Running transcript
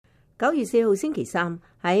9月4號星期三，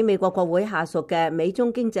喺美國國會下屬嘅美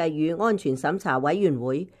中經濟與安全審查委員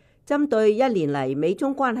會，針對1年嚟美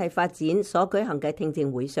中關係發展所舉行嘅聽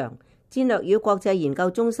證會上，戰略與國際研究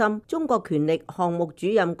中心中國權力項目主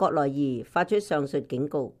任葛來儀發出上述警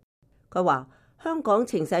告。佢話香港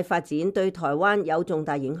情勢發展對台灣有重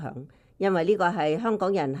大影響，因為呢個係香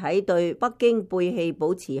港人喺對北京背棄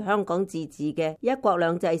保持香港自治嘅一國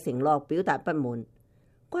兩制承諾表達不滿。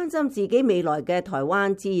關心自己未來嘅台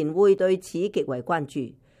灣自然會對此極為關注，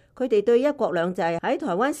佢哋對一國兩制喺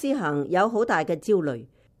台灣施行有好大嘅焦慮。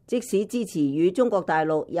即使支持與中國大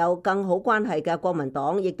陸有更好關係嘅國民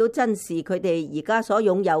黨，亦都珍視佢哋而家所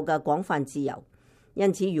擁有嘅廣泛自由。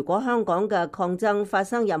因此，如果香港嘅抗爭發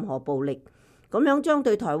生任何暴力，咁樣將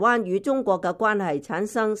對台灣與中國嘅關係產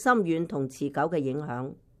生深遠同持久嘅影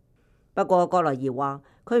響。不過，葛來儀話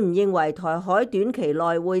佢唔認為台海短期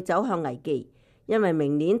內會走向危機。因為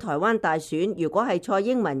明年台灣大選，如果係蔡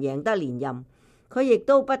英文贏得連任，佢亦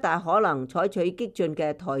都不大可能採取激進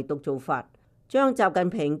嘅台獨做法，將習近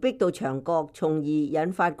平逼到牆角，從而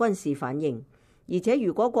引發軍事反應。而且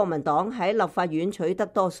如果國民黨喺立法院取得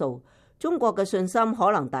多數，中國嘅信心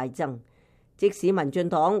可能大增。即使民進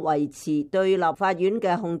黨維持對立法院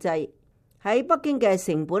嘅控制，喺北京嘅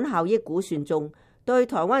成本效益估算中，對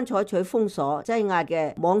台灣採取封鎖擠壓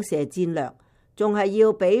嘅蟒蛇戰略，仲係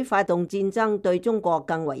要比發動戰爭對中國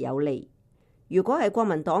更為有利。如果係國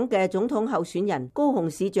民黨嘅總統候選人高雄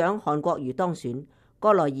市長韓國瑜當選，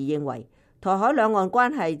葛來儀認為台海兩岸關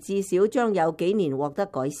係至少將有幾年獲得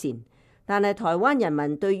改善。但係台灣人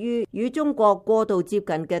民對於與中國過度接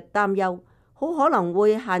近嘅擔憂，好可能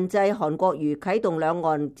會限制韓國瑜啟動兩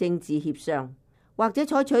岸政治協商，或者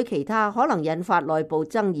採取其他可能引發內部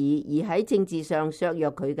爭議而喺政治上削弱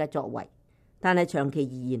佢嘅作為。但係長期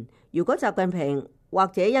而言，如果習近平或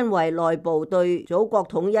者因為內部對祖國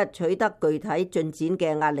統一取得具體進展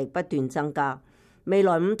嘅壓力不斷增加，未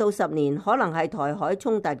來5到10年可能係台海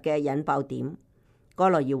衝突嘅引爆點。葛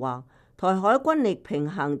來儀話，台海軍力平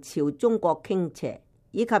衡朝中國傾斜，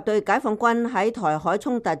以及對解放軍喺台海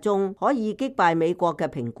衝突中可以擊敗美國嘅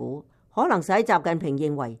評估，可能使習近平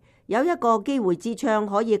認為有一個機會之窗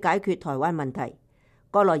可以解決台灣問題。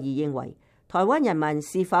葛來儀認為，台灣人民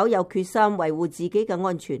是否有決心維護自己嘅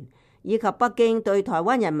安全，以及北京對台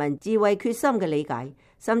灣人民自衛決心嘅理解，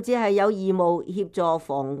甚至係有義務協助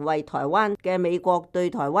防衛台灣嘅美國對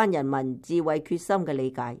台灣人民自衛決心嘅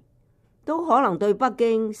理解，都可能對北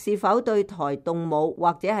京是否對台動武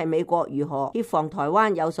或者係美國如何協防台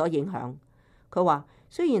灣有所影響。佢話，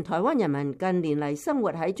雖然台灣人民近年嚟生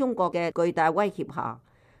活喺中國嘅巨大威脅下，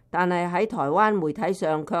但係喺台灣媒體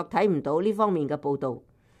上卻睇唔到呢方面嘅報導。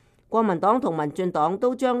國民黨同民進黨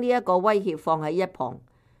都將呢一個威脅放喺一旁，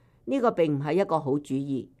呢個並唔係一個好主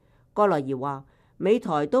意。葛來儀話，美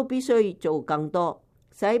台都必須做更多，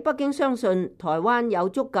使北京相信台灣有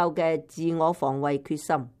足夠嘅自我防衛決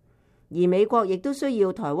心，而美國亦都需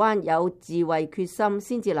要台灣有自衛決心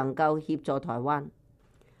先至能夠協助台灣。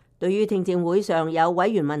對於聽證會上有委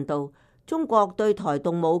員問到中國對台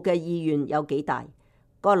動武嘅意願有幾大，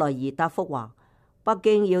葛來儀答覆話，北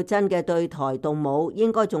京要真嘅對台動武，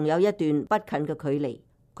應該仲有一段不近嘅距離，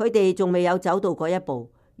佢哋仲未有走到嗰一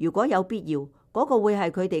步。如果有必要，嗰個會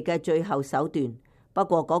係佢哋嘅最後手段。不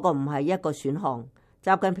過嗰個唔係一個選項。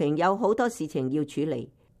習近平有好多事情要處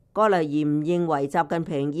理。葛來儀唔認為習近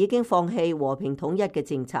平已經放棄和平統一嘅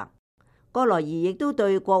政策。葛來儀亦都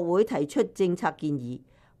對國會提出政策建議，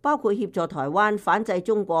包括協助台灣反制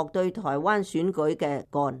中國對台灣選舉嘅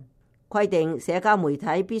干。規定社交媒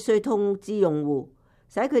體必須通知用戶，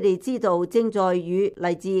使佢哋知道正在與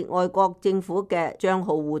嚟自外國政府嘅賬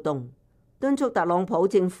號互動，敦促特朗普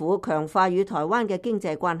政府強化與台灣嘅經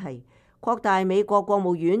濟關係，擴大美國國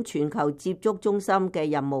務院全球接觸中心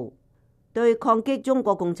嘅任務，對抗擊中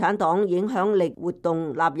國共產黨影響力活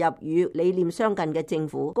動納入與理念相近嘅政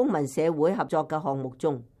府公民社會合作嘅項目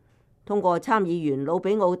中。通過參議員魯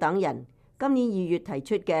比奧等人今年2月提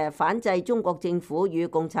出嘅反制中國政府與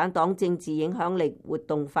共產黨政治影響力活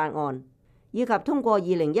動法案，以及通過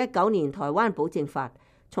2019年台灣保證法，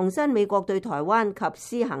重申美國對台灣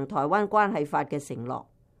及施行台灣關係法嘅承諾。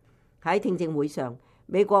喺聽證會上，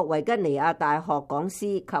美國維吉尼亞大學講師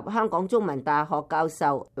及香港中文大學教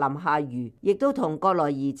授林夏瑜亦都同葛來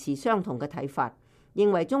儀持相同嘅睇法，認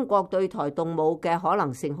為中國對台動武嘅可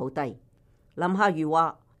能性好低。林夏瑜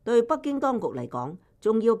話，對北京當局嚟講，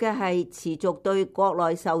重要嘅係持續對國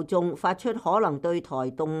內受眾發出可能對台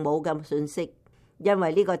動武嘅訊息，因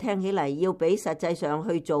為呢個聽起嚟要比實際上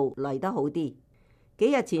去做嚟得好啲。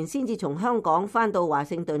幾日前先至從香港返到華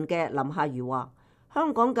盛頓嘅林夏瑜話，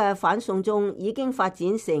香港嘅反送中已經發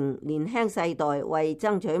展成年輕世代為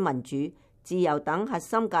爭取民主、自由等核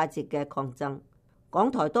心價值嘅抗爭。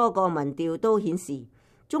港台多個民調都顯示，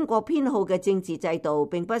中國偏好嘅政治制度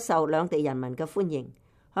並不受兩地人民嘅歡迎。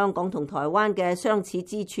香港同台灣嘅相似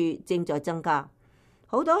之處正在增加，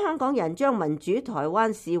好多香港人將民主台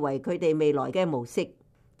灣視為佢哋未來嘅模式。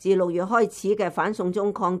自6月開始嘅反送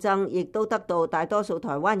中抗爭，亦都得到大多數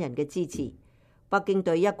台灣人嘅支持。北京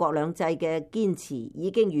對一國兩制嘅堅持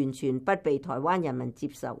已經完全不被台灣人民接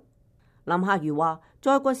受。林夏如話，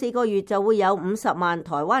再過4個月就會有50萬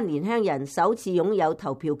台灣年輕人首次擁有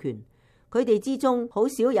投票權，佢哋之中好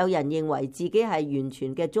少有人認為自己係完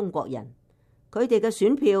全嘅中國人。佢哋嘅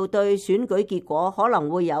選票對選舉結果可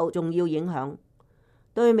能會有重要影響。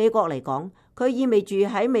對美國嚟講，佢意味住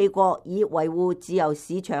喺美國以維護自由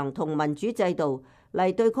市場同民主制度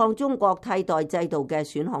嚟對抗中國替代制度嘅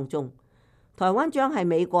選項中，台灣將係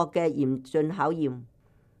美國嘅嚴峻考驗。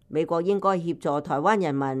美國應該協助台灣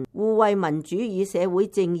人民護衛民主與社會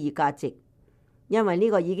正義價值，因為呢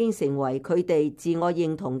個已經成為佢哋自我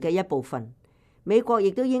認同嘅一部分。美國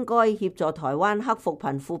亦都應該協助台灣克服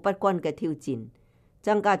貧富不均嘅挑戰，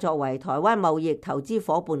增加作為台灣貿易投資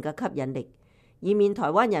夥伴嘅吸引力，以免台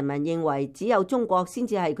灣人民認為只有中國先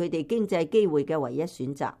至係佢哋經濟機會嘅唯一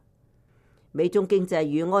選擇。美中經濟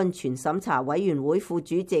與安全審查委員會副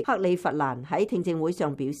主席克里弗蘭喺聽證會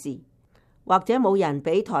上表示，或者冇人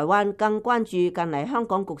比台灣更關注近嚟香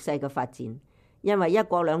港局勢嘅發展，因為一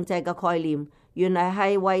國兩制嘅概念原來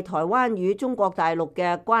係為台灣與中國大陸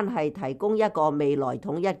嘅關係提供一個未來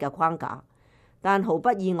統一嘅框架。但毫不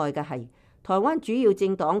意外嘅係，台灣主要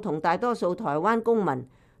政黨同大多數台灣公民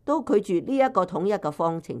都拒絕呢一個統一嘅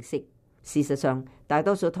方程式。事實上，大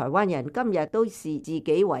多數台灣人今日都視自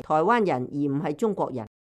己為台灣人而唔係中國人。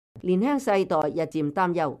年輕世代日漸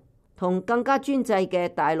擔憂，同更加專制嘅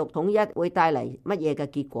大陸統一會帶嚟乜嘢嘅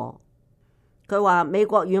結果。佢話美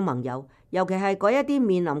國與盟友，尤其係嗰一啲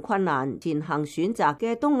面臨困難前行選擇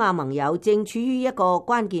嘅東亞盟友，正處於一個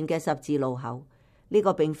關鍵嘅十字路口。呢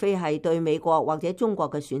個並非係對美國或者中國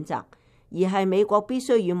嘅選擇，而係美國必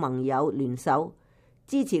須與盟友聯手，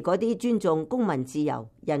支持嗰啲尊重公民自由、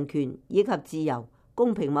人權以及自由、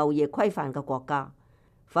公平貿易規範嘅國家，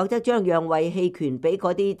否則將讓位棄權俾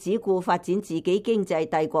嗰啲只顧發展自己經濟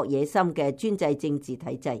帝國野心嘅專制政治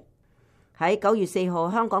體制。喺9月4號，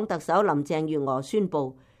香港特首林鄭月娥宣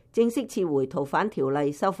布正式撤回逃犯條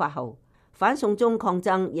例修法後，反送中抗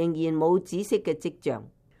爭仍然冇止息嘅跡象。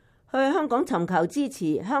去香港尋求支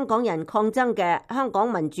持香港人抗爭嘅香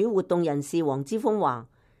港民主活動人士黃之鋒話：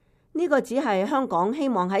呢個只係香港希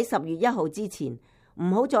望喺10月1號之前唔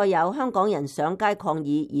好再有香港人上街抗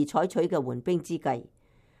議而採取嘅緩兵之計。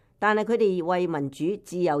但係佢哋為民主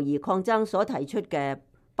自由而抗爭所提出嘅，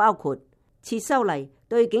包括撤修例、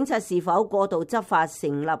對警察是否過度執法、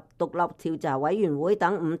成立獨立調查委員會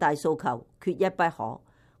等5大訴求，缺一不可。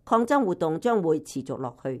抗爭活動將會持續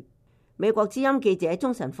落去。美國之音記者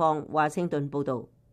鍾晨放華盛頓報道。